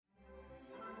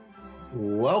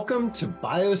Welcome to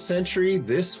BioCentury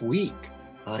This Week.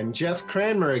 I'm Jeff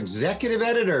Cranmer, Executive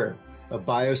Editor of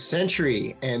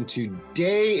BioCentury, and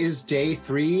today is day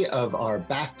 3 of our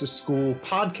Back to School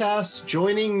podcast.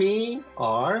 Joining me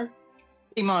are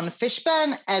Simone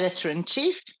Fishburne,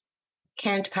 Editor-in-Chief.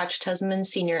 Karen Koch-Tusman,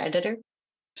 Senior Editor.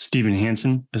 Stephen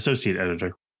Hansen, Associate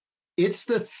Editor. It's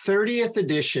the 30th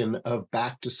edition of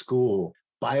Back to School,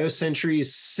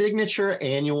 BioCentury's signature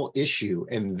annual issue,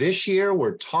 and this year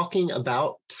we're talking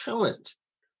about talent.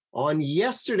 On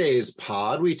yesterday's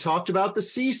pod, we talked about the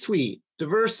C-suite,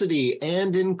 diversity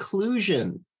and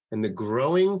inclusion, and the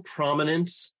growing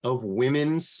prominence of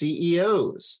women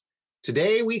CEOs.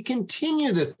 Today, we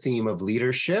continue the theme of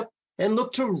leadership and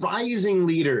look to rising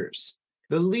leaders,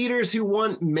 the leaders who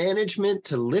want management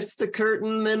to lift the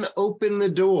curtain, then open the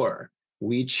door.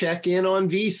 We check in on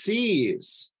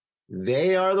VCs.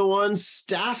 They are the ones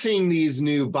staffing these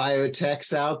new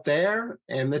biotechs out there,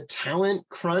 and the talent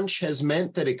crunch has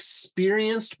meant that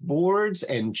experienced boards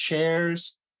and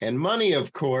chairs, and money,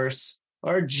 of course,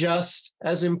 are just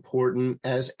as important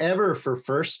as ever for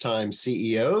first-time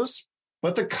CEOs.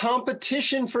 But the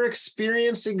competition for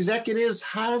experienced executives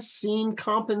has seen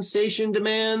compensation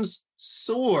demands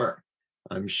soar.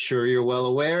 I'm sure you're well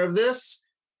aware of this.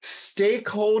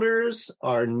 Stakeholders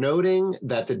are noting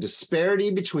that the disparity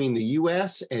between the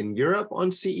US and Europe on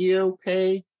CEO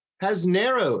pay has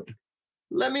narrowed.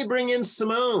 Let me bring in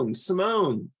Simone.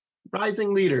 Simone,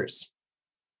 rising leaders.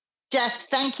 Jeff,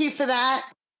 thank you for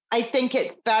that. I think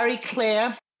it's very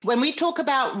clear. When we talk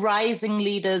about rising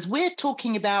leaders, we're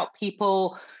talking about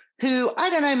people who, I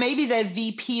don't know, maybe they're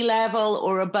VP level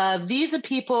or above. These are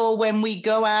people, when we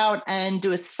go out and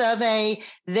do a survey,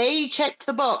 they check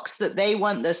the box that they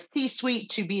want the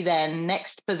C-suite to be their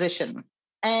next position.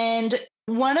 And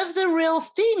one of the real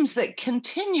themes that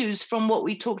continues from what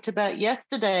we talked about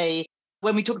yesterday,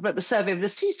 when we talked about the survey of the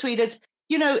C-suite, is,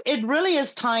 it really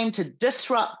is time to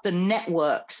disrupt the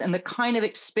networks and the kind of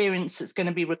experience that's going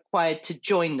to be required to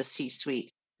join the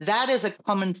C-suite. That is a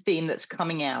common theme that's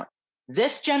coming out.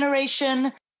 This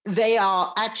generation, they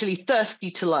are actually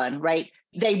thirsty to learn, right?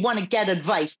 They want to get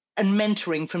advice and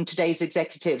mentoring from today's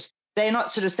executives. They're not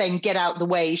sort of saying, get out the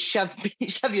way, shove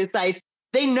you aside.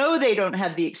 They know they don't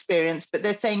have the experience, but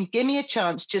they're saying, give me a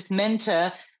chance, just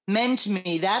mentor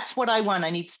me. That's what I want. I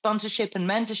need sponsorship and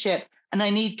mentorship, and I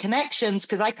need connections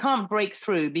because I can't break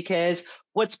through, because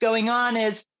what's going on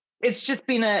is it's just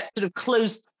been a sort of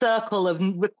closed circle of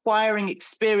requiring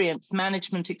experience,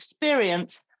 management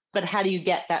experience. But how do you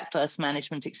get that first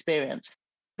management experience?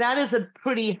 That is a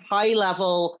pretty high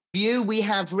level view. We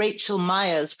have Rachel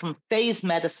Myers from Phase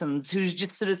Medicines, who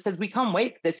just sort of said, we can't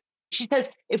wait for this. She says,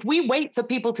 if we wait for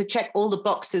people to check all the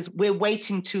boxes, we're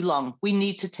waiting too long. We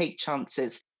need to take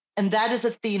chances. And that is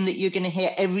a theme that you're going to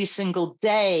hear every single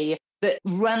day that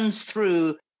runs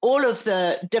through all of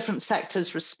the different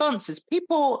sectors' responses.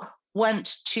 People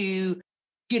want to,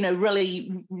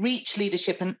 really reach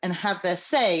leadership and have their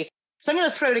say. So I'm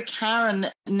going to throw to Karen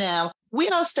now. We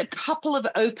asked a couple of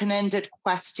open-ended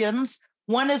questions.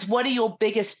 One is, what are your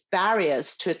biggest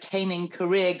barriers to attaining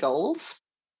career goals?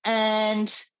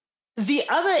 And the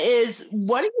other is,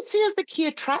 what do you see as the key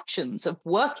attractions of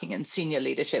working in senior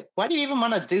leadership? Why do you even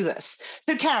want to do this?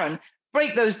 So Karen,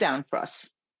 break those down for us.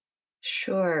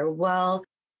 Sure. Well,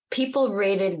 people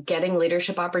rated getting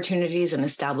leadership opportunities and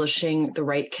establishing the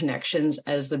right connections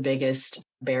as the biggest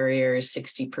barriers.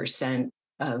 60%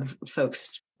 of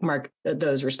folks mark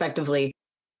those respectively.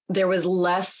 There was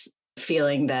less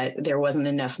feeling that there wasn't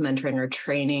enough mentoring or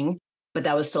training, but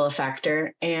that was still a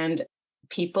factor. And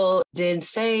people did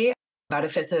say, about a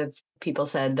fifth of people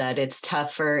said that it's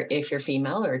tougher if you're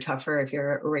female or tougher if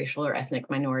you're a racial or ethnic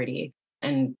minority.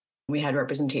 And we had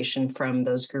representation from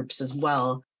those groups as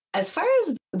well. As far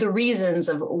as the reasons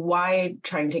of why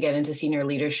trying to get into senior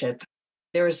leadership,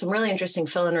 there was some really interesting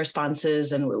fill-in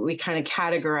responses, and we kind of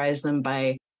categorized them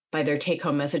by their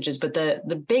take-home messages. But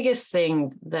the biggest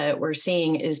thing that we're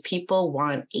seeing is people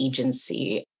want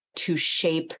agency to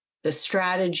shape the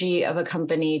strategy of a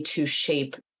company, to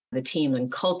shape the team and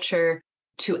culture,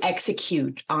 to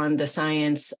execute on the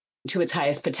science to its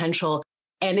highest potential.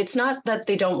 And it's not that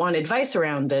they don't want advice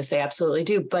around this, they absolutely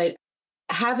do, but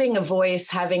having a voice,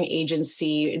 having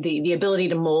agency, the ability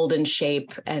to mold and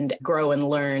shape and grow and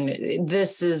learn,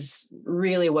 this is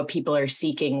really what people are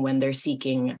seeking when they're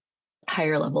seeking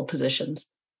higher level positions.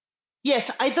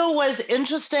 Yes, I thought was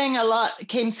interesting. A lot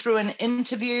came through in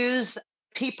interviews.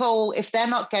 People, if they're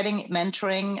not getting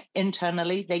mentoring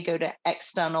internally, they go to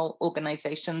external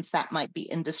organizations. That might be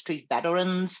industry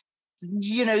veterans.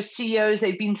 CEOs,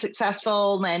 they've been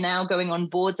successful. They're now going on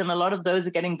boards, and a lot of those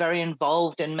are getting very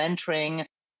involved in mentoring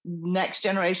next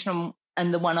generation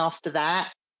and the one after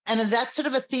that. And that's sort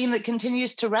of a theme that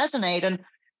continues to resonate. And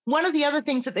one of the other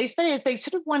things that they say is they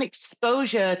sort of want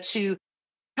exposure to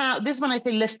how, this is when I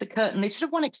say lift the curtain, they sort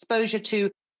of want exposure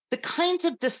to the kinds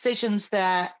of decisions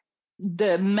that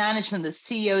the management, the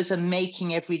CEOs are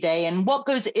making every day and what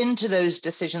goes into those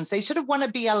decisions. They sort of want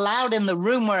to be allowed in the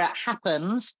room where it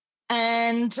happens.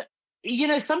 And,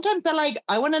 sometimes they're like,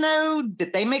 I want to know,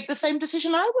 did they make the same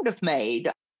decision I would have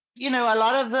made? A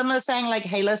lot of them are saying like,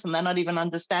 hey, listen, they're not even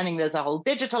understanding there's a whole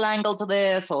digital angle to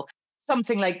this or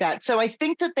something like that. So I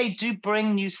think that they do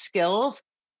bring new skills.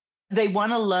 They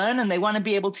want to learn and they want to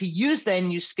be able to use their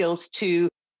new skills to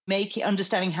make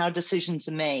understanding how decisions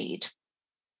are made.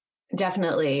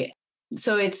 Definitely.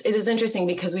 So it is interesting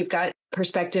because we've got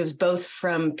perspectives both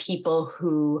from people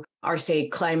who are, say,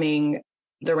 climbing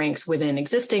the ranks within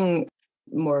existing,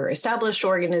 more established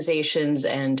organizations.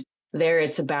 And there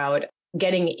it's about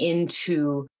getting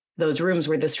into those rooms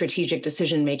where the strategic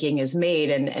decision making is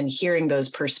made and hearing those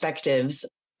perspectives.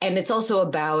 And it's also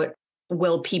about,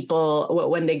 will people,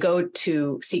 when they go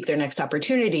to seek their next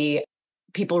opportunity,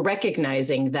 people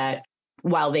recognizing that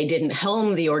while they didn't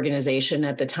helm the organization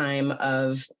at the time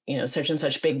of, such and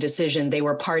such big decision, they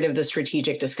were part of the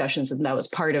strategic discussions and that was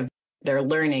part of their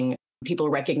learning. People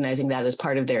recognizing that as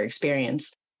part of their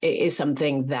experience is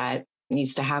something that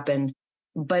needs to happen.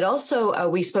 But also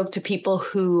we spoke to people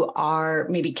who are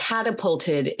maybe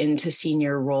catapulted into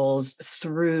senior roles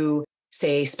through,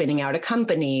 say, spinning out a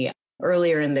company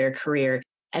earlier in their career.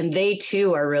 And they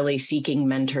too are really seeking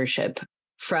mentorship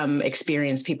from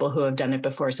experienced people who have done it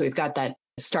before. So we've got that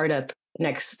startup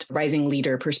next rising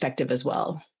leader perspective as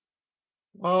well.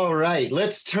 All right,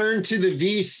 let's turn to the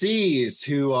VCs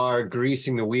who are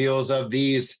greasing the wheels of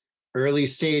these early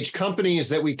stage companies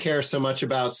that we care so much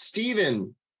about.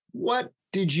 Stephen, what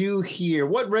did you hear?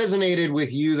 What resonated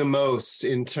with you the most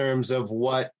in terms of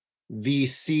what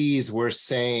VCs were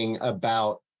saying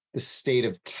about the state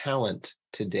of talent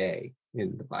today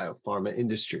in the biopharma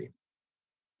industry?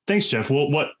 Thanks, Jeff. Well,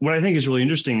 what I think is really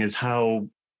interesting is how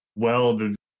well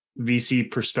the VC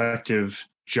perspective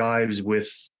jives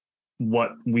with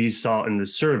what we saw in the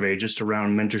survey just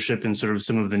around mentorship and sort of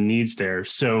some of the needs there.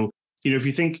 So, if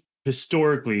you think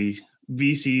historically,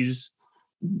 VCs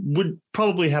would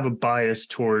probably have a bias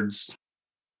towards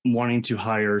wanting to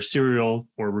hire serial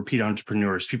or repeat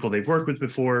entrepreneurs, people they've worked with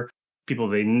before, people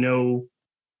they know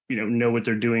what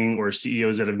they're doing, or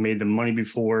CEOs that have made them money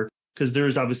before, because there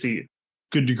is obviously a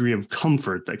good degree of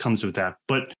comfort that comes with that.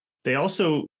 But they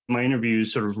also, my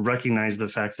interviews sort of recognize the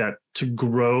fact that to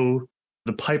grow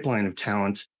the pipeline of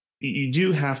talent, you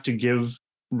do have to give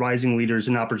rising leaders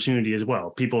an opportunity as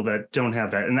well, people that don't have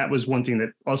that. And that was one thing that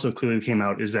also clearly came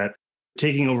out, is that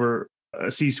taking over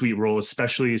a C-suite role,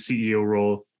 especially a CEO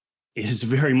role, is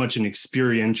very much an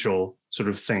experiential sort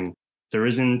of thing. There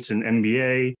isn't an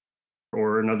MBA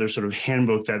or another sort of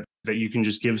handbook that you can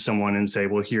just give someone and say,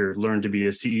 well, here, learn to be a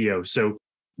CEO. So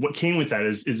what came with that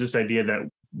is this idea that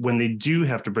when they do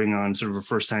have to bring on sort of a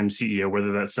first-time CEO,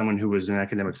 whether that's someone who was an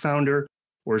academic founder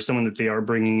or someone that they are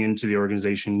bringing into the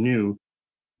organization new,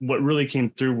 what really came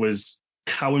through was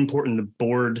how important the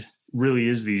board really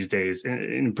is these days. And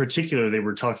in particular, they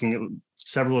were talking,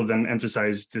 several of them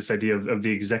emphasized this idea of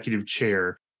the executive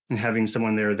chair and having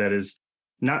someone there that is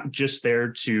not just there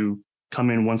to come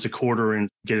in once a quarter and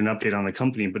get an update on the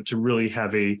company, but to really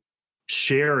have a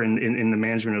share in the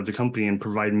management of the company and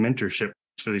provide mentorship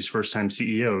for these first-time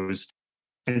CEOs.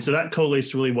 And so that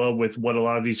coalesced really well with what a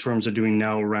lot of these firms are doing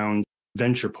now around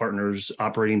venture partners,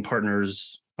 operating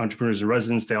partners, entrepreneurs in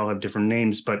residence. They all have different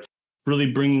names, but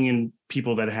really bringing in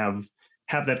people that have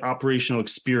that operational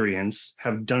experience,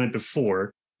 have done it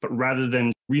before, but rather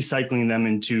than recycling them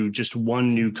into just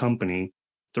one new company,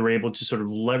 they're able to sort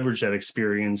of leverage that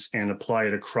experience and apply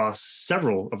it across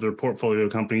several of their portfolio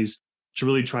companies to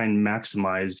really try and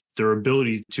maximize their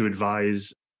ability to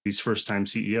advise these first-time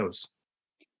CEOs.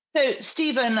 So,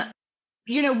 Stephen,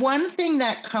 one thing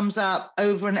that comes up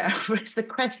over and over is the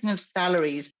question of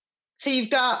salaries. So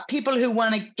you've got people who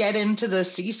want to get into the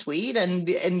C-suite and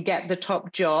get the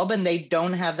top job, and they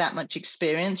don't have that much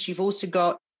experience. You've also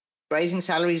got raising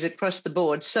salaries across the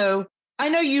board. So I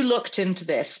know you looked into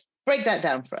this. Break that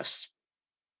down for us.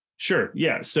 Sure.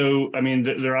 Yeah. So,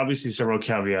 there are obviously several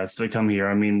caveats that come here.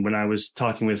 When I was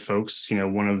talking with folks,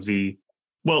 the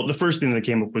first thing that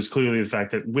came up was clearly the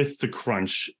fact that with the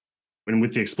crunch and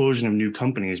with the explosion of new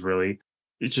companies, really,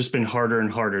 it's just been harder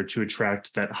and harder to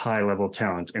attract that high level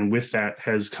talent. And with that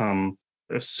has come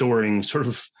a soaring sort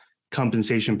of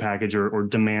compensation package or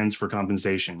demands for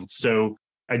compensation. So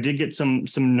I did get some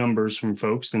numbers from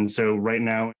folks. And so right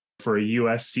now, for a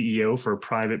US CEO for a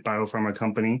private biopharma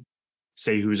company,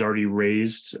 say who's already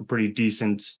raised a pretty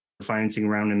decent financing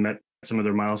round and met some of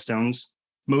their milestones.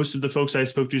 Most of the folks I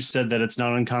spoke to said that it's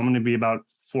not uncommon to be about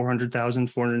 $400,000,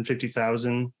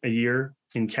 $450,000 a year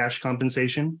in cash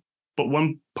compensation. But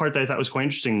one part that I thought was quite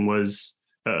interesting was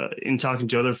in talking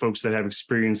to other folks that have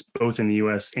experience both in the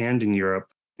US and in Europe,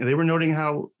 they were noting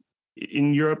how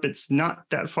in Europe, it's not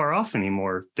that far off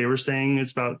anymore. They were saying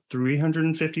it's about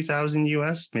 350,000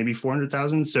 US, maybe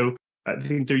 400,000. So I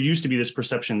think there used to be this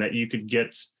perception that you could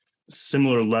get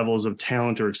similar levels of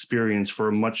talent or experience for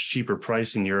a much cheaper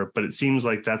price in Europe, but it seems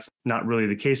like that's not really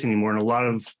the case anymore. And a lot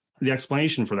of the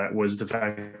explanation for that was the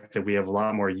fact that we have a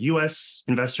lot more US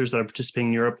investors that are participating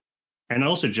in Europe, and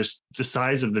also just the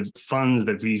size of the funds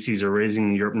that VCs are raising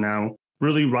in Europe now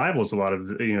really rivals a lot of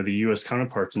the US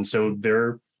counterparts. And so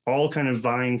they're all kind of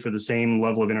vying for the same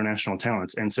level of international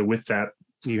talent. And so with that,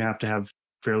 you have to have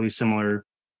fairly similar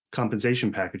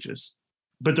compensation packages.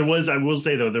 But I will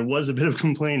say, though, there was a bit of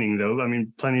complaining, though. I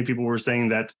mean, plenty of people were saying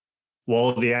that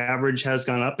while the average has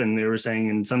gone up, and they were saying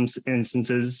in some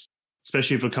instances,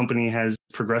 especially if a company has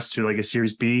progressed to like a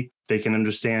Series B, they can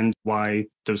understand why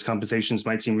those compensations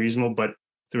might seem reasonable. But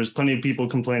there was plenty of people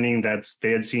complaining that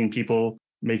they had seen people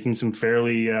making some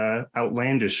fairly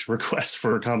outlandish requests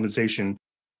for compensation,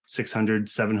 600,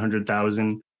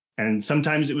 700,000. And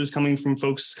sometimes it was coming from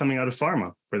folks coming out of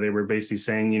pharma, where they were basically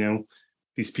saying,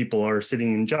 these people are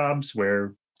sitting in jobs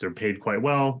where they're paid quite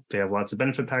well. They have lots of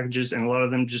benefit packages, and a lot of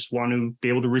them just want to be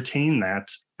able to retain that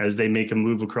as they make a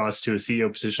move across to a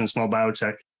CEO position in small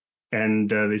biotech. And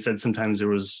they said sometimes there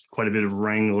was quite a bit of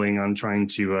wrangling on trying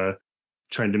to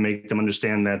make them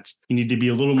understand that you need to be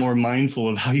a little more mindful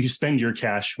of how you spend your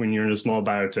cash when you're in a small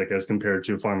biotech as compared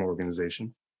to a pharma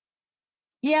organization.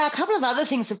 Yeah, a couple of other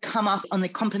things have come up on the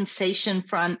compensation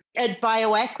front. At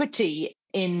BioEquity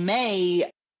in May,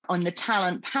 on the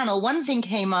talent panel, one thing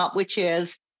came up, which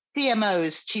is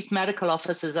CMOs, chief medical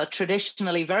officers, are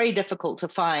traditionally very difficult to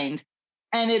find.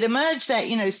 And it emerged that,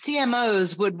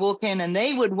 CMOs would walk in and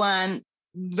they would want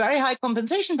very high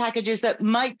compensation packages that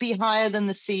might be higher than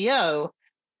the CEO.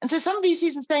 And so some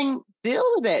VCs are saying, deal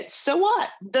with it. So what?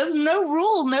 There's no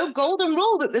rule, no golden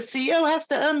rule that the CEO has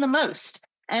to earn the most.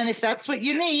 And if that's what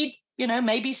you need,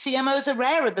 maybe CMOs are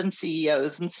rarer than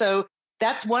CEOs. And so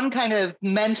that's one kind of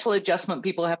mental adjustment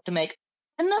people have to make.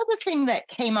 Another thing that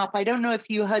came up, I don't know if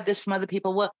you heard this from other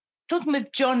people, well, talking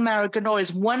with John Maraganore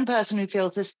is one person who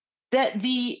feels this, that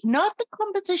not the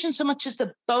compensation so much as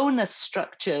the bonus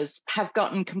structures have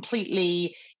gotten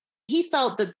completely, he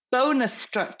felt that bonus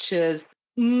structures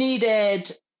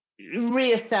needed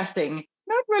reassessing.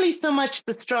 Not really so much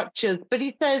the structures, but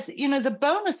he says, the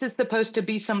bonus is supposed to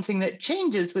be something that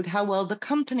changes with how well the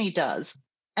company does.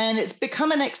 And it's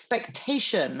become an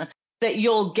expectation that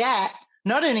you'll get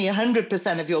not only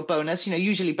 100% of your bonus,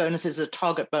 usually bonus is a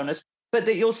target bonus, but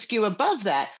that you'll skew above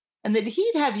that. And that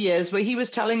he'd have years where he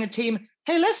was telling the team,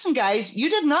 hey, listen, guys, you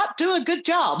did not do a good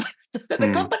job.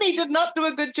 The company did not do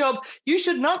a good job. You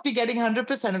should not be getting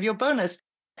 100% of your bonus.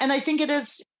 And I think it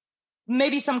is,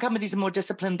 maybe some companies are more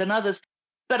disciplined than others,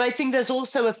 but I think there's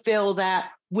also a feel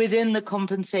that within the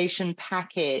compensation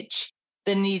package,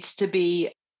 there needs to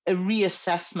be a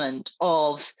reassessment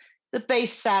of the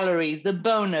base salary, the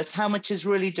bonus, how much is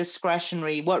really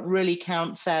discretionary, what really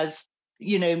counts as,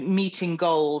 meeting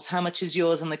goals, how much is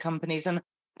yours and the company's. And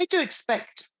I do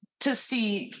expect to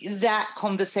see that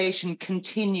conversation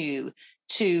continue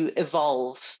to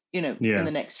evolve, in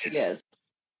the next few years.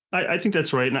 I think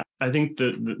that's right. And I think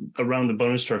around the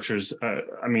bonus structures,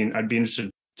 I'd be interested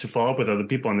to follow up with other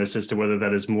people on this as to whether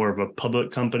that is more of a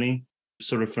public company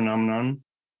sort of phenomenon,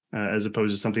 as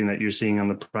opposed to something that you're seeing on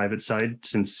the private side,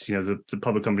 since, the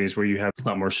public companies where you have a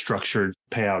lot more structured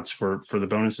payouts for the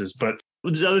bonuses. But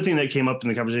the other thing that came up in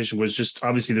the conversation was just,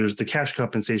 obviously there's the cash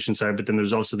compensation side, but then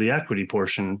there's also the equity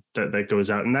portion that goes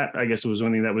out. And that, I guess, was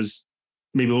one thing that was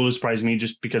maybe a little surprising me,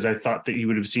 just because I thought that you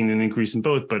would have seen an increase in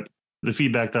both. But the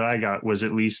feedback that I got was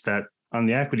at least that on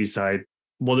the equity side,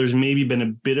 well, there's maybe been a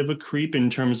bit of a creep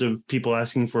in terms of people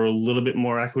asking for a little bit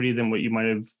more equity than what you might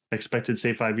have expected,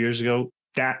 say, 5 years ago.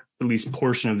 That at least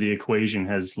portion of the equation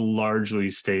has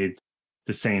largely stayed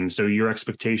the same. So your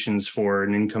expectations for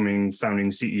an incoming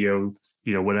founding CEO,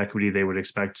 what equity they would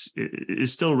expect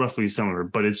is still roughly similar,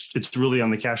 but it's really on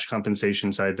the cash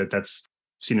compensation side that's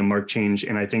seen a marked change.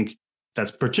 And I think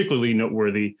that's particularly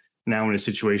noteworthy now in a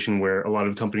situation where a lot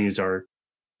of companies are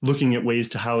looking at ways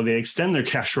to how they extend their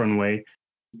cash runway.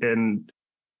 And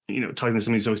talking to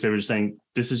some of these folks, they were just saying,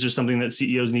 this is just something that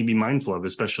CEOs need to be mindful of,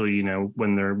 especially,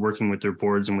 when they're working with their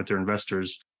boards and with their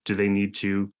investors. Do they need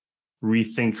to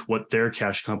rethink what their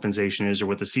cash compensation is or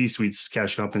what the C-suite's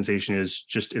cash compensation is,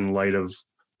 just in light of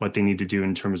what they need to do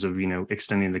in terms of,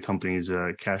 extending the company's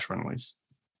cash runways.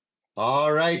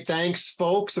 All right. Thanks,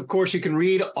 folks. Of course, you can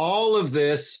read all of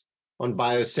this on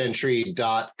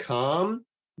biocentury.com.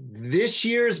 This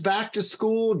year's Back to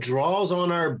School draws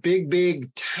on our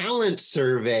big talent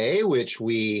survey, which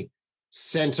we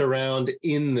sent around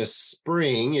in the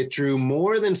spring. It drew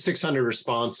more than 600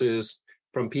 responses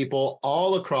from people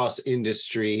all across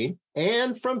industry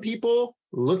and from people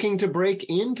looking to break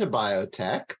into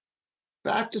biotech.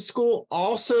 Back to School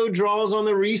also draws on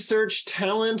the research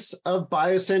talents of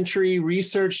BioCentury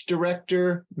Research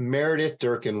Director Meredith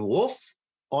Durkin-Wolf.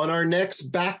 On our next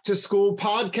Back to School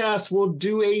podcast, we'll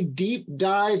do a deep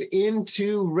dive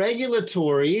into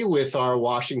regulatory with our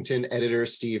Washington editor,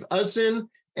 Steve Usden,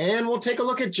 and we'll take a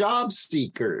look at job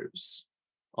seekers.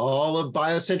 All of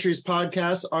BioCentury's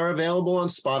podcasts are available on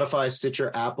Spotify,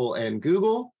 Stitcher, Apple, and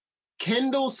Google.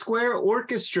 Kendall Square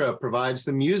Orchestra provides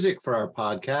the music for our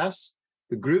podcasts.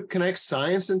 The group connects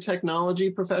science and technology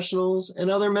professionals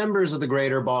and other members of the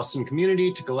greater Boston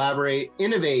community to collaborate,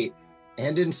 innovate,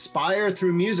 and inspire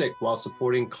through music while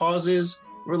supporting causes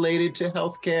related to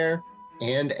healthcare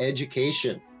and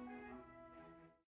education.